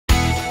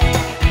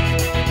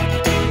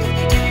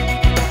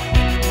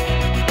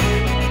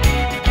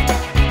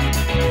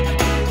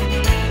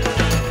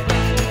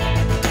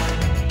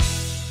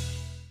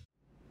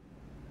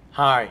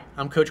Hi,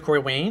 I'm Coach Corey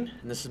Wayne,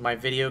 and this is my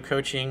video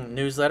coaching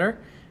newsletter.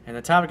 And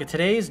the topic of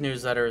today's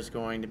newsletter is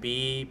going to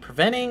be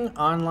preventing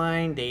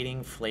online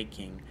dating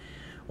flaking.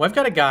 Well, I've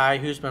got a guy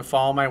who's been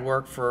following my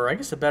work for, I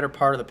guess, a better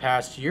part of the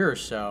past year or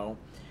so.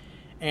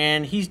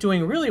 And he's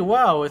doing really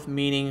well with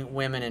meeting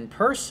women in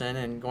person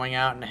and going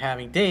out and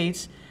having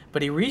dates.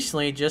 But he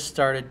recently just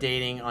started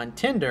dating on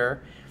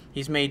Tinder.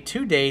 He's made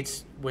 2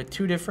 dates with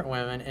 2 different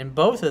women, and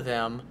both of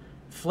them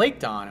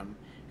flaked on him.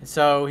 And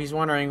so he's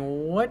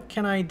wondering, what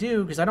can I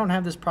do? Because I don't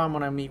have this problem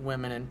when I meet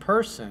women in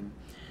person.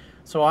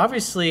 So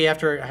obviously,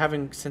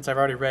 since I've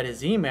already read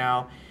his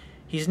email,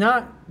 he's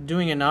not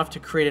doing enough to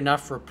create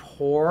enough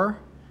rapport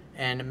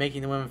and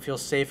making the women feel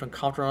safe and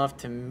comfortable enough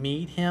to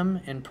meet him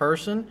in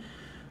person.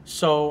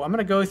 So I'm going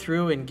to go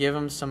through and give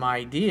him some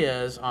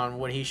ideas on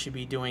what he should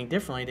be doing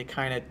differently to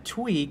kind of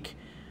tweak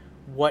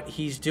what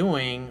he's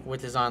doing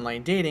with his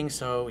online dating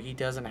so he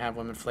doesn't have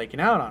women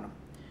flaking out on him.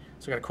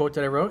 So I got a quote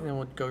that I wrote, and then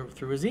we'll go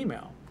through his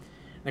email.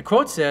 The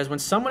quote says, "When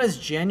someone is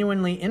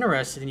genuinely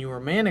interested in you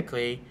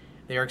romantically,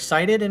 they are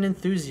excited and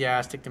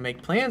enthusiastic to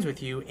make plans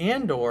with you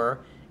and/or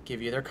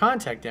give you their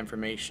contact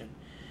information.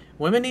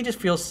 Women need to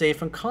feel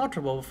safe and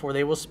comfortable before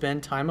they will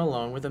spend time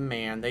alone with a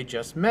man they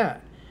just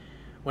met.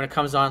 When it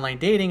comes to online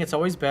dating, it's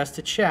always best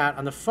to chat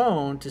on the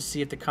phone to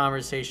see if the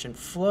conversation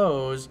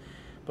flows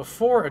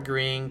before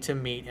agreeing to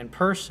meet in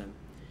person.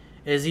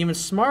 It is even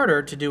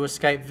smarter to do a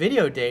Skype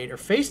video date or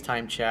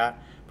FaceTime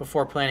chat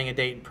before planning a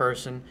date in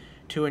person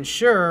to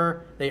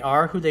ensure they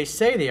are who they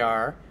say they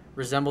are,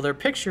 resemble their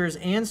pictures,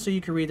 and so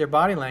you can read their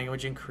body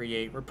language and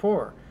create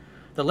rapport.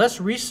 The less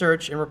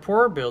research and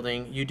rapport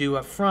building you do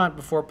up front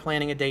before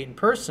planning a date in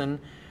person,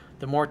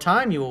 the more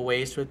time you will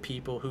waste with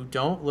people who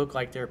don't look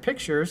like their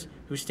pictures,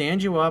 who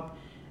stand you up,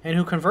 and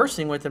who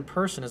conversing with in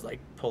person is like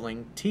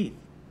pulling teeth.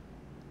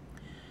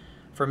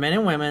 For men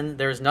and women,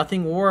 there is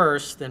nothing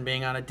worse than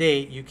being on a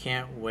date you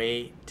can't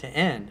wait to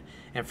end.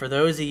 And for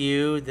those of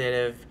you that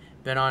have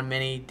been on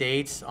many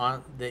dates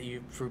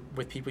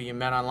with people you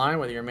met online,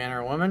 whether you're a man or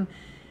a woman,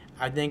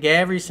 I think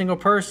every single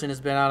person has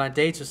been out on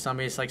dates with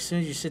somebody. It's like as soon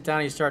as you sit down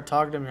and you start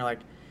talking to them, you're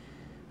like,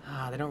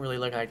 they don't really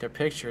look like their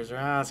pictures, or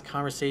this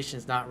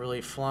conversation's not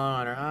really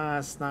flowing, or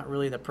it's not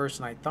really the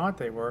person I thought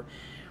they were.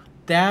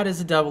 That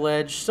is a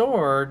double-edged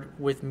sword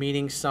with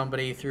meeting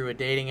somebody through a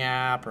dating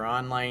app or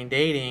online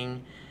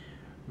dating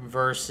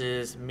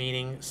versus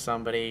meeting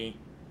somebody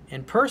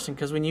in person.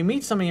 Because when you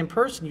meet somebody in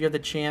person, you have the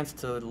chance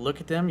to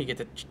look at them. You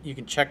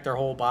can check their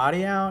whole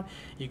body out.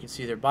 You can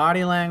see their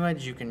body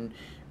language. You can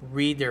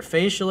read their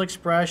facial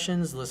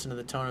expressions, listen to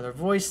the tone of their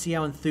voice, see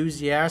how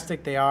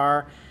enthusiastic they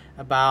are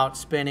about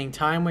spending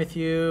time with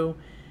you.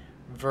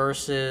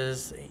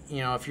 Versus,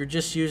 if you're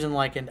just using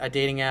like a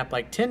dating app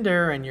like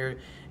Tinder and you're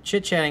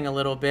chit-chatting a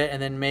little bit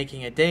and then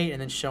making a date and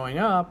then showing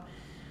up,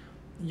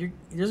 there's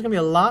going to be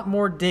a lot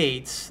more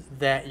dates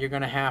that you're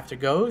going to have to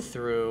go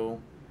through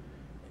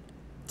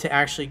to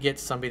actually get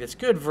somebody that's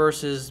good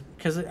versus,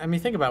 because I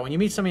mean, think about it. When you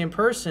meet somebody in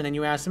person and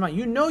you ask them out,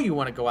 you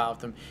want to go out with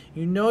them.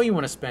 You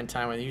want to spend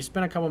time with them. You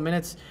spend a couple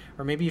minutes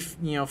or maybe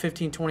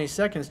 15, 20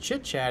 seconds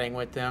chit-chatting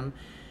with them.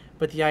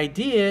 But the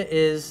idea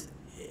is,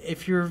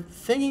 if you're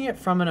thinking it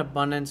from an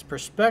abundance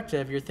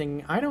perspective, you're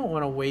thinking, I don't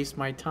want to waste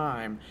my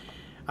time.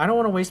 I don't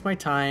want to waste my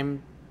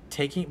time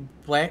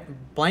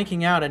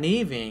blanking out an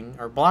evening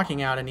or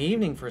blocking out an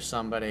evening for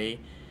somebody,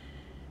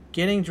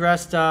 getting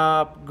dressed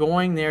up,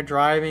 going there,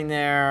 driving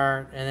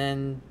there, and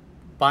then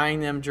buying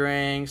them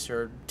drinks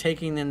or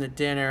taking them to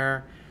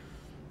dinner.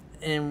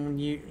 And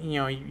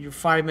you're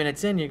 5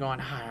 minutes in, you're going,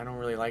 I don't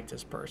really like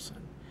this person.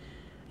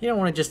 You don't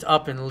want to just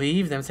up and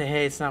leave them and say,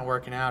 hey, it's not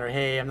working out, or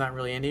hey, I'm not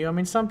really into you. I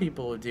mean, some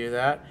people would do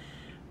that,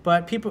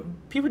 but people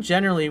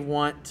generally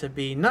want to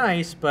be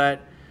nice.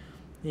 But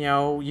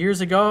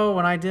years ago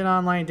when I did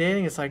online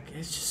dating, it's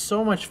just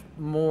so much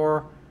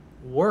more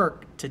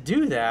work to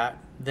do that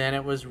than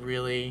it was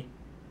really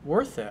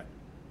worth it.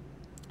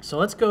 So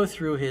let's go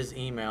through his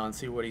email and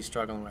see what he's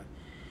struggling with.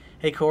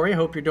 Hey Corey, I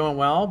hope you're doing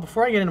well.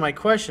 Before I get into my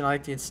question, I'd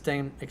like to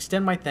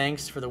extend my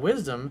thanks for the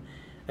wisdom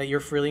that you're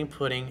freely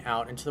putting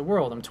out into the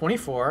world. I'm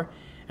 24,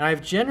 and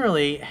I've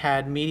generally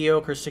had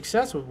mediocre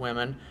success with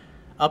women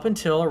up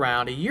until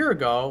around a year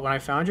ago when I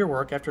found your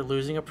work after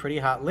losing a pretty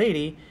hot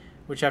lady,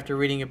 which after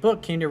reading a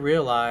book came to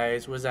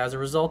realize was as a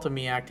result of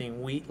me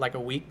acting like a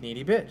weak,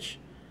 needy bitch.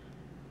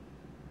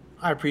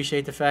 I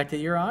appreciate the fact that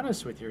you're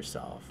honest with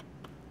yourself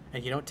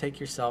and you don't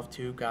take yourself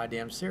too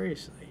goddamn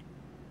seriously.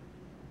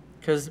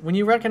 Because when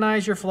you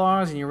recognize your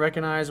flaws and you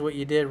recognize what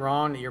you did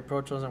wrong, that your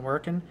approach wasn't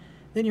working,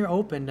 then you're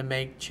open to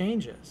make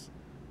changes.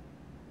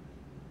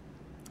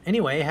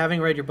 Anyway,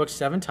 having read your book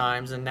 7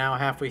 times and now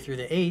halfway through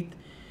the 8th,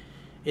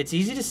 it's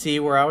easy to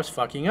see where I was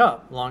fucking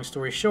up. Long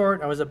story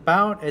short, I was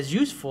about as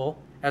useful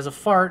as a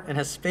fart in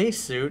a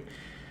spacesuit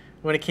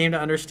when it came to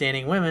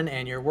understanding women,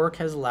 and your work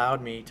has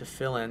allowed me to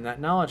fill in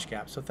that knowledge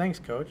gap. So thanks,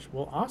 Coach.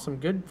 Well, awesome.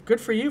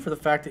 Good for you for the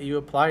fact that you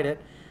applied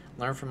it,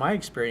 learned from my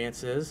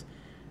experiences,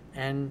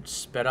 and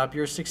sped up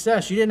your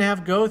success. You didn't have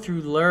to go through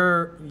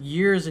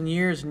years and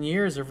years and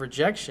years of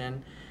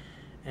rejection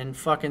and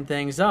fucking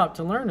things up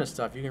to learn this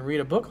stuff. You can read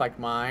a book like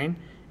mine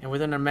and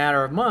within a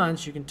matter of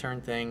months, you can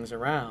turn things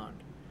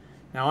around.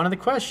 Now, on to the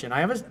question.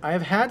 I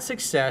have had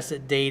success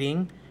at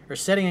dating or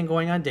setting and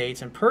going on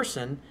dates in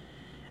person,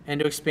 and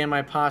to expand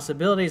my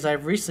possibilities,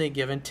 I've recently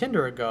given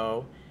Tinder a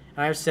go,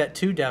 and I've set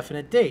 2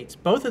 definite dates.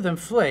 Both of them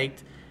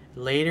flaked,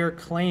 later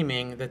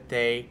claiming that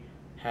they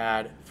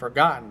had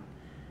forgotten.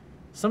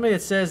 Somebody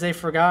that says they've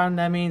forgotten,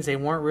 that means they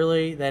weren't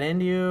really that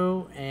into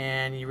you,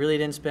 and you really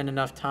didn't spend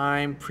enough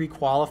time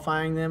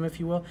pre-qualifying them, if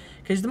you will.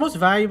 Because the most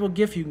valuable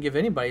gift you can give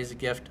anybody is a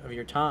gift of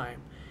your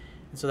time.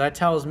 And so that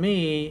tells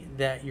me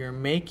that you're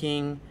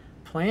making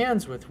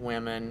plans with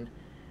women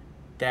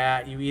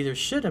that you either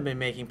should have been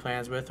making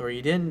plans with, or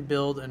you didn't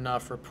build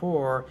enough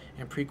rapport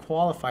and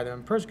pre-qualify them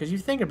in person. Because you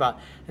think about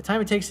the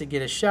time it takes to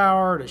get a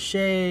shower, to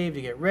shave,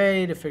 to get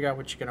ready, to figure out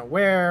what you're going to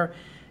wear,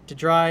 to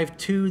drive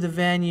to the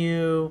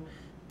venue,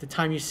 the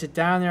time you sit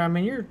down there. I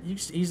mean, you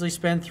easily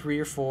spend 3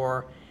 or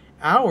 4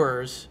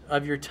 hours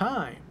of your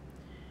time.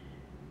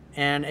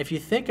 And if you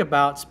think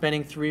about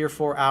spending 3 or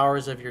 4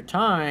 hours of your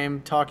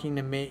time talking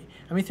to me,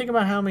 I mean, think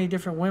about how many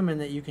different women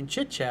that you can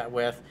chit-chat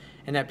with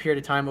in that period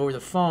of time over the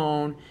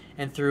phone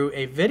and through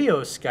a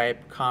video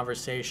Skype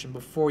conversation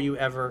before you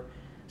ever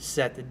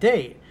set the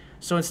date.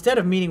 So instead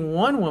of meeting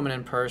one woman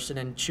in person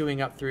and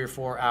chewing up 3 or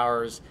 4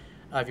 hours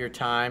of your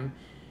time,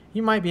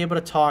 you might be able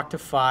to talk to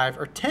 5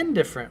 or 10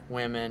 different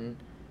women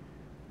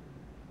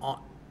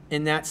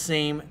in that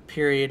same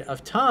period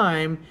of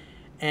time.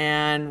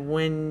 And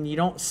when you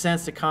don't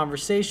sense the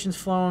conversation's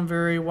flowing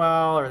very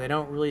well, or they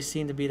don't really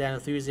seem to be that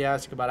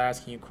enthusiastic about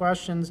asking you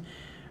questions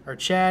or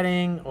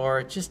chatting, or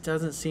it just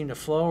doesn't seem to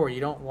flow, or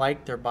you don't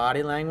like their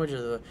body language or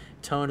the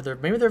tone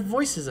of maybe their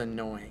voice is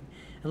annoying.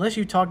 Unless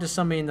you talk to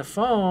somebody on the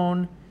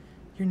phone,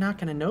 you're not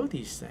going to know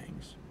these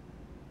things.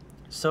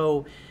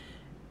 So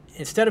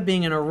instead of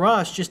being in a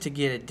rush just to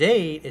get a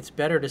date, it's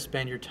better to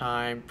spend your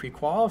time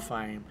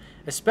pre-qualifying,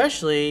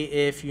 especially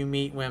if you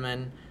meet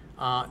women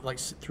like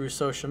through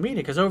social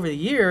media. Because over the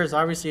years,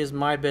 obviously, as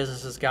my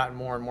business has gotten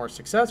more and more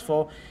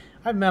successful,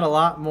 I've met a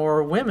lot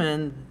more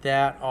women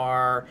that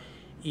are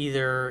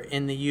either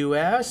in the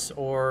US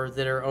or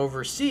that are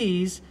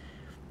overseas,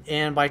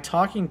 and by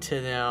talking to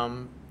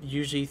them,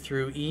 usually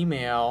through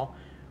email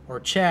or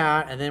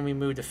chat, and then we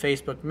move to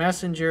Facebook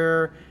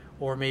Messenger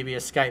or maybe a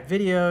Skype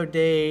Video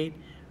Date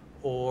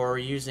or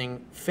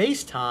using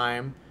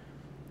FaceTime,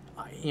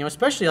 you know,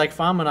 especially like if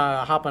I'm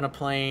gonna hop on a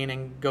plane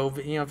and go,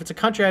 you know, if it's a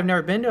country I've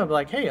never been to, I'll be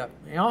like, hey,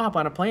 I'll hop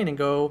on a plane and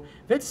go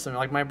visit some.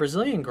 Like my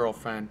Brazilian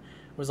girlfriend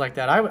was like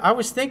that. I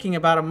was thinking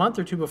about a month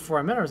or 2 before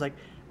I met her, I was like,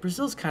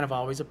 Brazil's kind of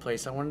always a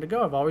place I wanted to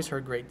go. I've always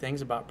heard great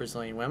things about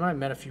Brazilian women. I've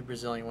met a few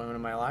Brazilian women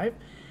in my life.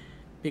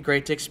 It'd be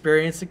great to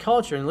experience the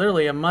culture. And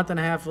literally a month and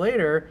a half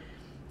later,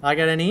 I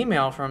got an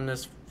email from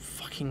this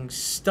fucking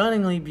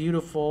stunningly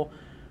beautiful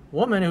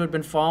woman who had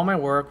been following my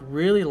work,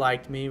 really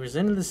liked me, was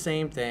into the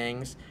same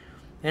things.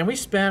 And we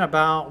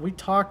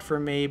talked for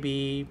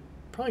maybe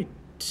probably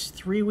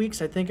 3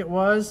 weeks, I think it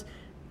was.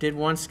 Did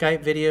one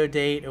Skype video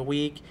date a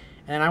week.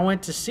 And I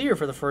went to see her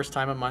for the first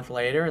time a month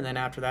later. And then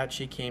after that,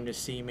 she came to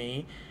see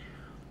me.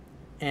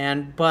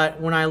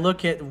 But when I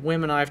look at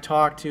women I've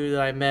talked to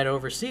that I met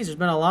overseas, there's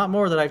been a lot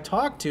more that I've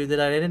talked to that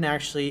I didn't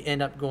actually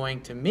end up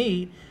going to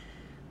meet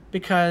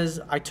because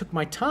I took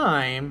my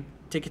time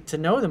to get to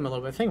know them a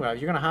little bit. Think about it.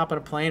 You're going to hop on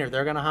a plane or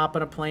they're going to hop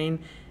on a plane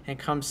and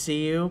come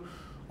see you.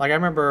 Like I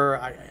remember,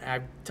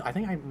 I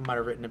think I might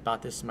have written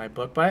about this in my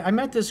book, but I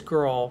met this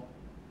girl.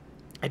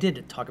 I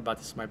did talk about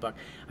this in my book.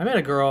 I met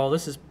a girl,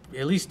 this is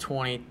at least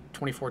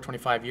 24,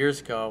 25 years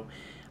ago.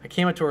 I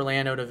came up to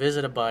Orlando to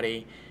visit a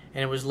buddy,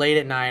 and it was late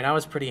at night. I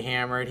was pretty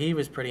hammered. He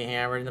was pretty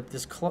hammered. And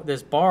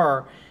this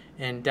bar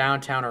in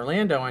downtown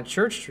Orlando on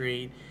Church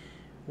Street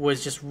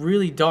was just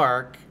really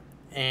dark,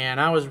 and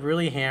I was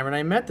really hammered.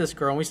 I met this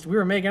girl, and we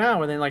were making out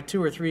within like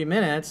 2 or 3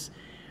 minutes,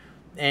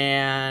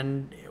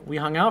 and we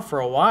hung out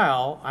for a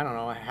while. I don't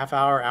know, a half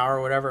hour,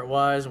 hour, whatever it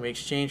was, and we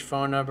exchanged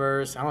phone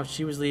numbers. I don't know if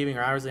she was leaving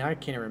or I was leaving. I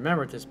can't even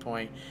remember at this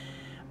point.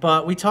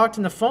 But we talked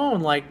on the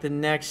phone like the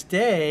next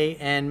day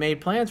and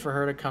made plans for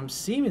her to come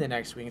see me the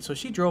next week. And so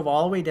she drove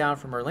all the way down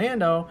from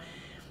Orlando.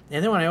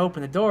 And then when I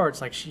opened the door,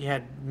 it's like she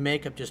had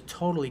makeup just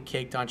totally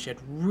caked on. She had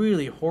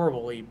really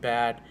horribly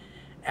bad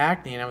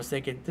acne. And I was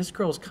thinking, this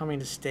girl's coming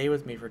to stay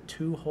with me for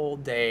 2 whole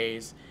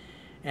days.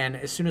 And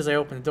as soon as I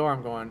opened the door,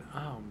 I'm going,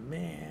 oh,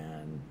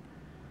 man.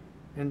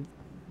 And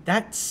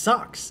that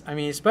sucks. I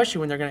mean, especially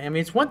when they're going to, I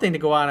mean, it's one thing to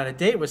go out on a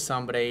date with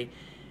somebody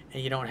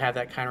and you don't have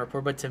that kind of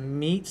rapport, but to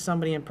meet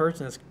somebody in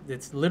person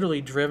that's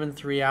literally driven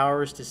 3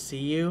 hours to see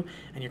you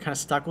and you're kind of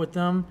stuck with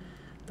them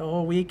the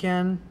whole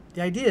weekend.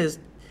 The idea is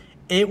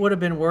it would have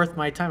been worth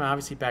my time.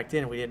 Obviously, back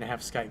then, we didn't have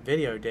Skype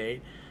Video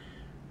Date,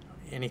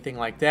 anything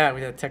like that.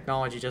 The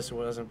technology just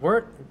wasn't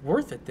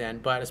worth it then.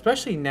 But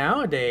especially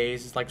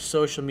nowadays, it's like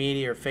social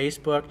media or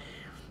Facebook.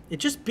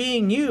 It's just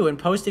being you and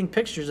posting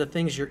pictures of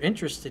things you're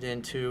interested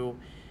into.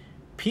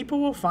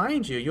 People will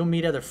find you. You'll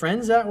meet other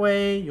friends that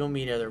way. You'll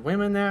meet other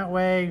women that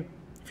way.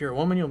 If you're a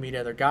woman, you'll meet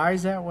other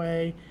guys that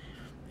way.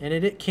 And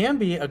it can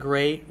be a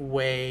great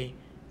way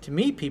to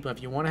meet people.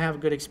 If you want to have a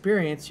good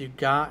experience, you've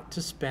got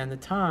to spend the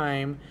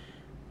time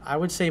I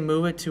would say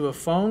move it to a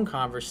phone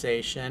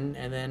conversation.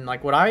 And then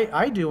like what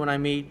I do when I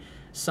meet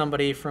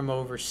somebody from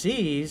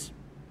overseas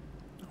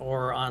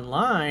or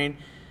online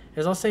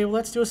is I'll say, well,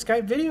 let's do a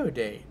Skype video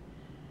date.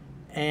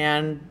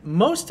 And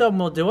most of them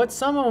will do it.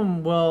 Some of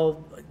them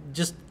will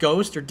just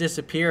ghost or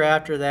disappear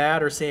after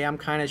that, or say I'm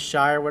kind of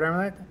shy or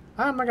whatever.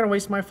 I'm not going to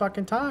waste my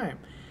fucking time,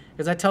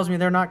 because that tells me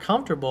they're not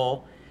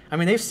comfortable. I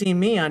mean, they've seen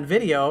me on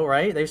video,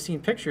 right? They've seen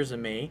pictures of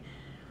me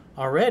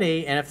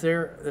already, and if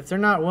they're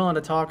not willing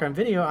to talk on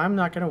video, I'm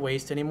not going to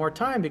waste any more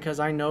time, because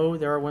I know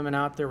there are women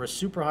out there with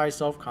super high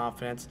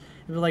self-confidence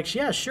and be like,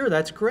 yeah, sure,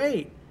 that's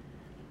great.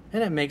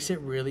 And it makes it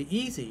really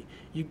easy.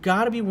 You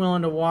got to be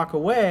willing to walk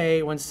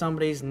away when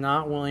somebody's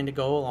not willing to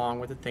go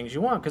along with the things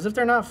you want, because if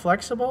they're not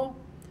flexible,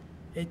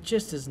 it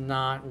just is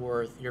not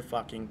worth your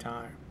fucking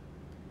time.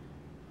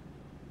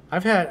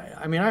 I've had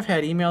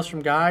emails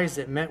from guys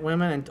that met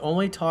women and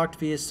only talked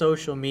via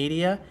social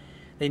media.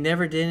 They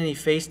never did any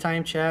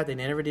FaceTime chat. They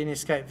never did any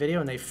Skype video,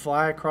 and they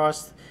fly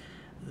across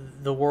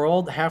the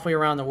world, halfway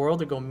around the world,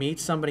 to go meet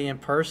somebody in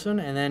person,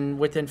 and then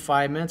within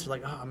 5 minutes, they're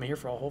like, oh, I'm here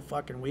for a whole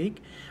fucking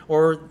week.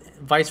 Or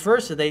vice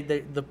versa,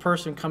 the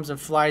person comes and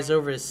flies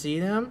over to see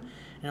them,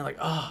 and they're like,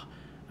 oh,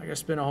 I gotta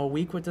spend a whole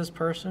week with this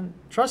person.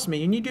 Trust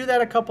me, when you do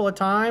that a couple of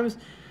times,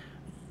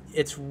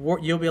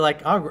 you'll be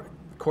like, oh,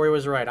 Corey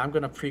was right. I'm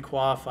gonna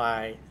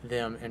pre-qualify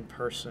them in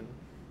person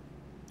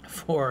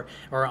or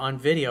on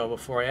video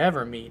before I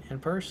ever meet in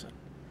person.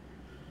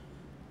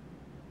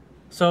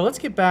 So let's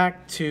get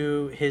back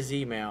to his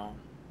email.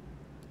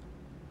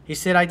 He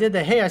said, I did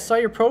the, hey, I saw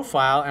your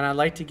profile and I'd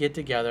like to get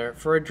together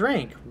for a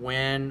drink.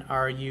 When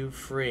are you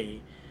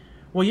free?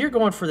 Well, you're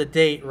going for the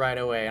date right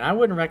away. And I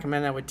wouldn't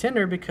recommend that with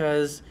Tinder,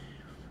 because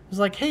it was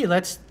like, hey,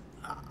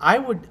 I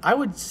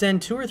would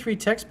send 2 or 3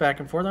 texts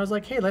back and forth. And I was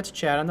like, hey, let's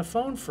chat on the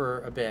phone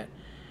for a bit.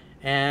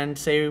 And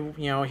say,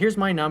 here's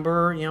my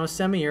number,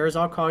 send me yours,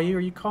 I'll call you, or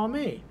you call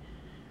me.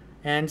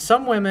 And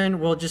some women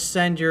will just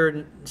send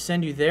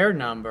you their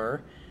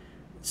number.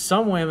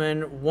 Some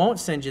women won't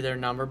send you their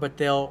number, but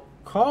they'll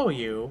call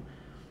you.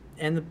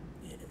 And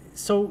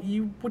so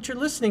what you're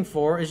listening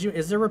for is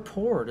the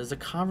rapport, does the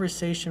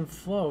conversation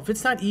flow? If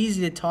it's not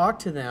easy to talk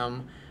to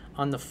them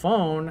on the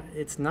phone,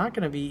 it's not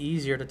going to be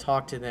easier to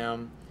talk to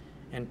them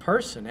in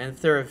person. And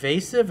if they're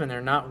evasive and they're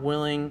not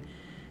willing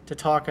to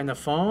talk on the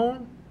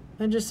phone,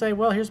 then just say,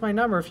 well, here's my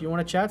number. If you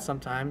want to chat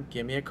sometime,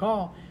 give me a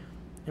call,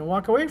 and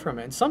walk away from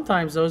it. And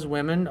sometimes those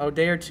women, a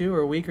day or two or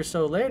a week or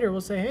so later,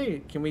 will say,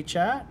 hey, can we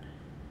chat?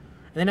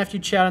 And then after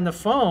you chat on the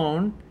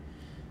phone,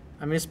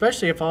 I mean,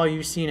 especially if all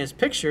you've seen is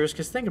pictures,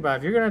 because think about it,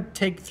 if you're going to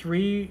take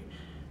three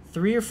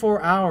or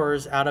 4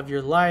 hours out of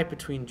your life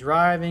between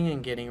driving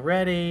and getting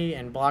ready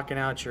and blocking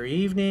out your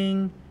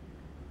evening,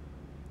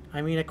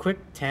 I mean, a quick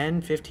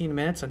 10, 15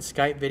 minutes on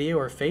Skype video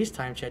or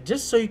FaceTime chat,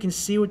 just so you can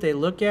see what they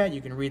look at,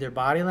 you can read their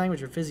body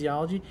language or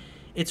physiology,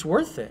 it's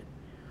worth it.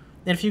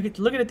 And if you could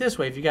look at it this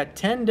way, if you got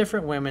 10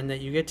 different women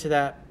that you get to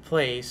that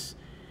place,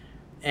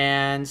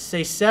 and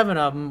say 7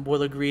 of them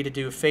will agree to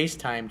do a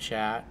FaceTime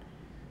chat,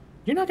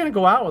 you're not going to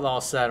go out with all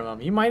 7 of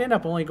them. You might end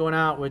up only going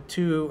out with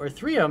 2 or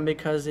 3 of them,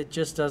 because it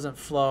just doesn't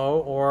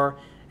flow, or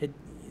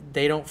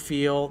they don't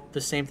feel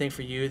the same thing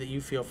for you that you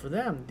feel for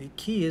them. The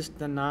key is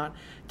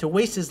to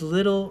waste as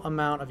little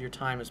amount of your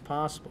time as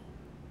possible.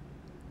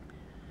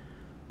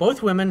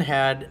 Both women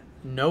had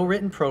no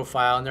written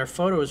profile, and their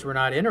photos were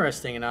not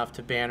interesting enough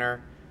to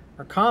banner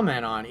or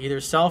comment on,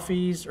 either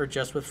selfies or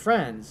just with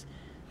friends.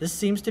 This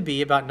seems to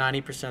be about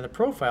 90% of the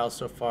profiles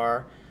so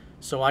far,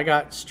 so I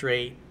got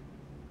straight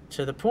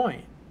to the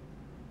point.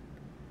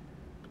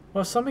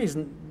 Well, if somebody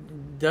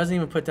doesn't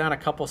even put down a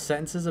couple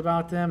sentences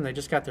about them, they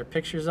just got their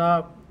pictures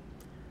up,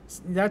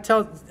 that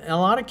tells, in a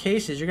lot of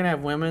cases, you're going to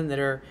have women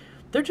that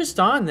they're just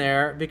on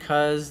there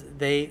because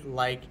they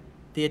like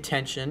the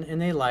attention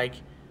and they like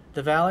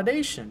the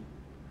validation.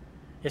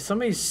 If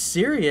somebody's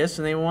serious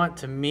and they want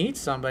to meet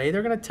somebody,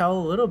 they're going to tell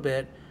a little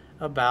bit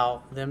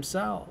about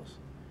themselves.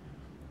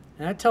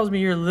 And that tells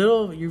me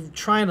you're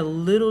trying a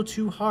little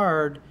too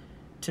hard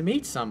to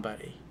meet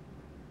somebody.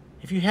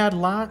 If you had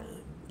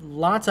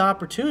lots of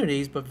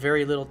opportunities but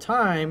very little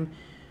time,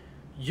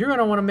 you're going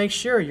to want to make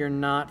sure you're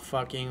not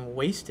fucking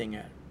wasting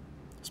it.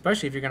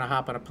 Especially if you're going to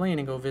hop on a plane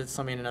and go visit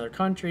somebody in another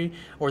country,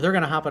 or they're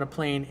going to hop on a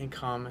plane and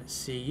come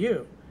see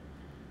you.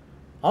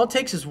 All it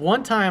takes is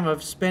one time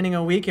of spending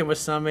a weekend with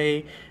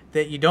somebody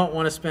that you don't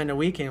want to spend a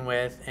weekend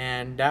with,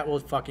 and that will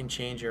fucking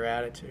change your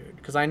attitude.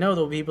 Because I know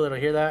there'll be people that'll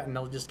hear that and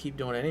they'll just keep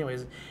doing it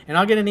anyways. And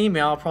I'll get an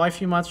email probably a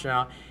few months from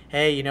now,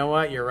 hey, you know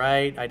what, you're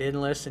right, I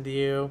didn't listen to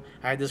you.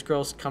 I had this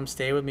girl come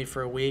stay with me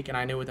for a week, and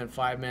I knew within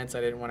 5 minutes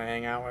I didn't want to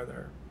hang out with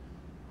her.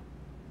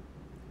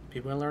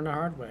 People are going to learn the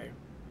hard way.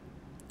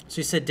 So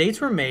he said, dates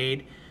were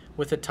made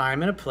with a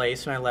time and a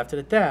place, and I left it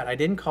at that. I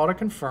didn't call to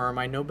confirm.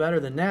 I know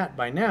better than that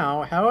by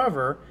now.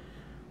 However,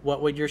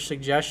 what would your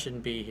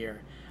suggestion be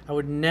here? I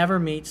would never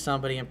meet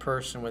somebody in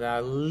person without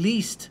at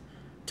least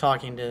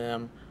talking to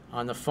them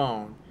on the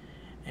phone.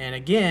 And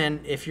again,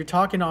 if you're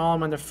talking to all of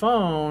them on the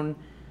phone,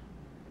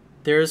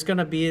 there's going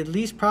to be at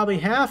least probably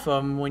half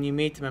of them when you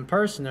meet them in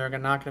person. They're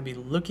not going to be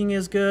looking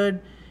as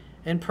good,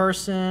 in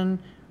person,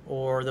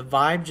 or the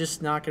vibe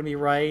just not going to be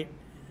right,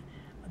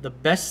 the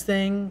best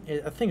thing,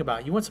 think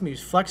about it, you want somebody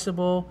who's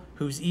flexible,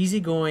 who's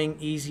easygoing,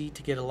 easy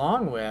to get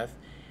along with.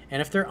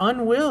 And if they're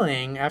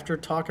unwilling, after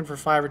talking for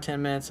 5 or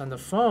 10 minutes on the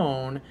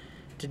phone,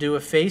 to do a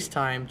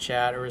FaceTime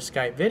chat or a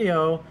Skype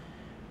video,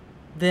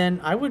 then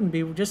I wouldn't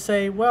be, just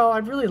say, well,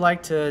 I'd really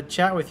like to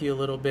chat with you a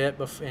little bit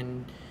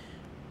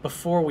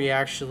before we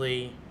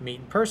actually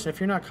meet in person. If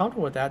you're not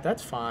comfortable with that,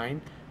 that's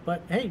fine.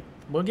 But hey,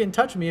 we'll get in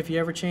touch with me if you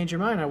ever change your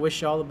mind. I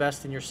wish you all the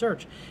best in your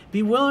search.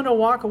 Be willing to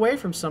walk away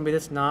from somebody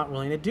that's not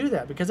willing to do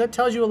that, because that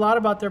tells you a lot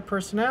about their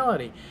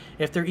personality.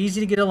 If they're easy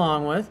to get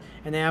along with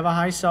and they have a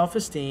high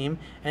self-esteem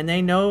and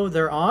they know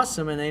they're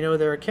awesome and they know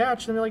they're a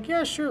catch, then they're like,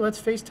 yeah, sure,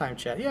 let's FaceTime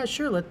chat. Yeah,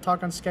 sure, let's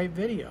talk on Skype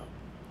video.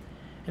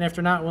 And if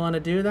they're not willing to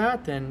do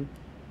that, then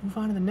move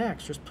on to the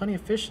next. There's plenty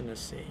of fish in the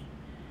sea.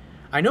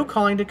 I know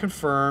calling to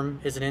confirm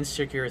is an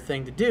insecure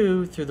thing to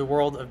do through the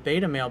world of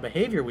beta male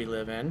behavior we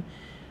live in.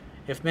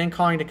 If men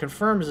calling to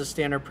confirm is a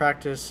standard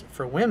practice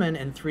for women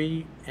and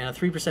a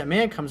 3%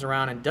 man comes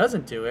around and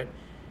doesn't do it,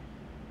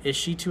 is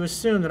she to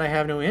assume that I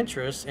have no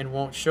interest and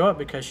won't show up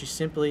because she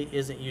simply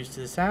isn't used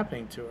to this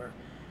happening to her?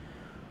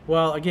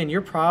 Well, again,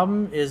 your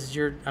problem is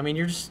you're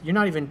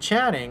not even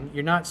chatting,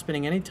 you're not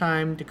spending any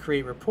time to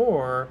create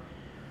rapport,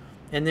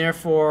 and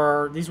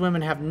therefore these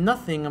women have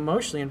nothing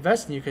emotionally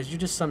invested in you because you're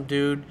just some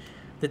dude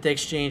that they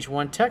exchange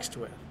one text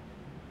with.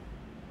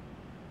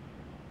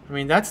 I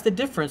mean, that's the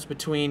difference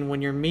between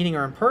when you're meeting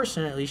her in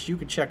person. At least you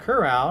can check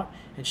her out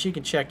and she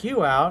can check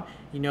you out.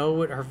 You know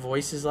what her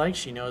voice is like.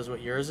 She knows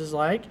what yours is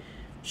like.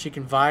 She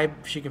can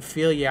vibe, she can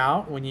feel you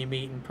out when you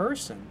meet in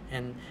person.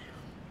 And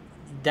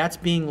that's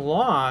being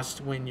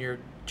lost when you're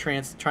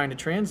trying to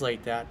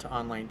translate that to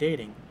online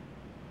dating.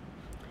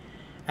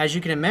 As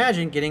you can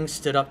imagine, getting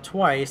stood up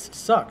twice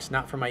sucks.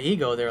 Not for my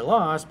ego, they're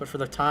lost, but for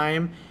the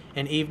time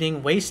and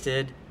evening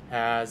wasted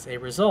as a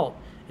result.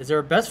 Is there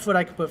a best foot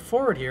I can put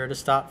forward here to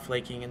stop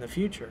flaking in the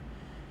future?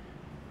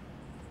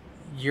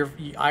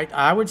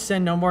 I would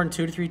send no more than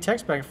 2 to 3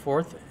 texts back and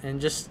forth, and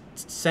just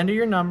send her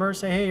your number.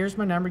 Say, hey, here's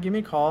my number. Give me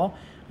a call.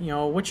 You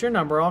know, what's your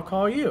number? I'll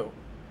call you.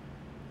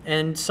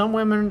 And some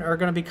women are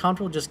going to be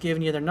comfortable just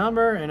giving you their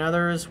number, and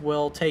others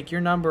will take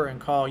your number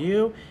and call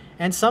you.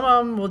 And some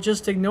of them will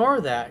just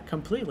ignore that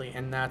completely,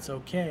 and that's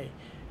okay.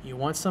 You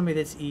want somebody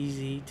that's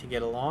easy to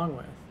get along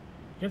with.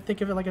 You got to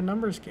think of it like a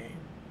numbers game.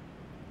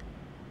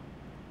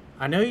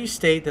 I know you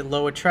state that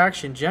low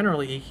attraction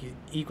generally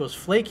equals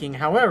flaking.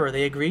 However,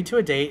 they agreed to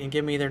a date and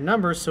give me their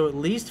number, so at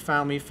least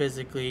found me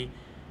physically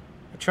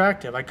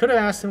attractive. I could have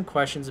asked them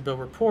questions to build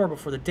rapport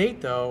before the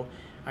date, though.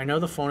 I know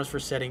the phone is for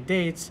setting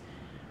dates.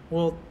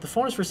 Well, the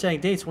phone is for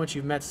setting dates once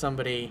you've met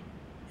somebody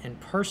in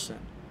person.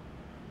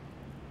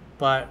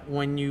 But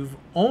when you've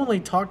only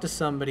talked to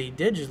somebody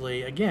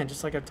digitally, again,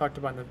 just like I've talked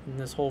about in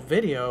this whole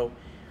video,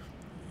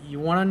 you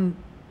want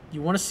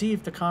to see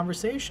if the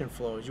conversation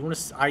flows.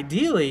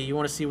 Ideally, you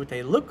want to see what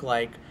they look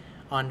like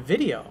on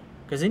video,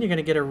 because then you're going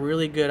to get a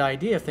really good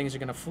idea if things are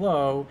going to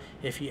flow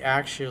if you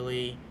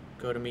actually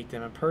go to meet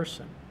them in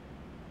person.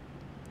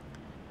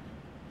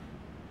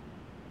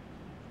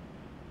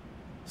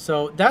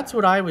 So that's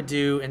what I would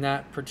do in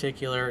that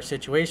particular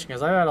situation,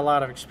 because I've had a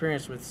lot of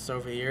experience with this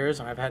over the years,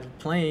 and I've had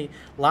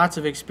lots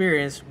of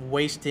experience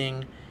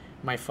wasting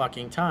my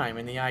fucking time.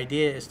 And the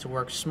idea is to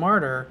work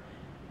smarter,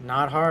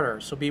 not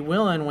harder. So be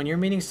willing, when you're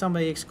meeting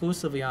somebody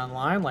exclusively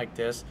online like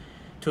this,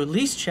 to at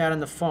least chat on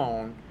the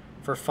phone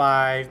for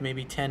 5,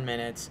 maybe 10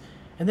 minutes,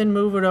 and then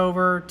move it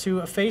over to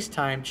a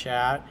FaceTime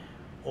chat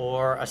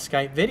or a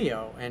Skype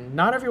video. And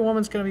not every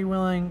woman's going to be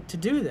willing to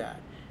do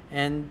that.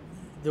 And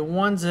the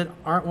ones that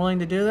aren't willing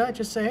to do that,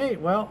 just say, hey,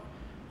 well,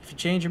 if you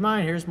change your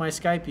mind, here's my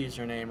Skype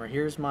username, or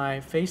here's my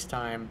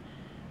FaceTime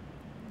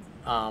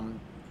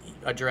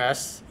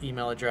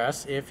email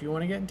address, if you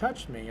want to get in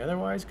touch with me.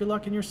 Otherwise, good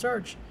luck in your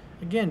search.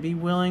 Again, be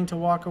willing to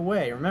walk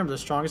away. Remember, the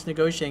strongest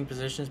negotiating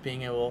position is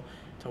being able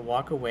to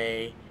walk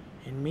away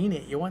and mean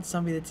it. You want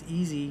somebody that's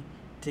easy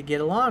to get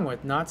along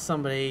with, not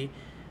somebody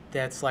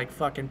that's like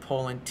fucking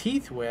pulling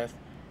teeth with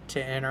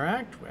to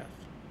interact with.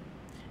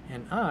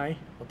 And I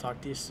will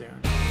talk to you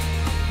soon.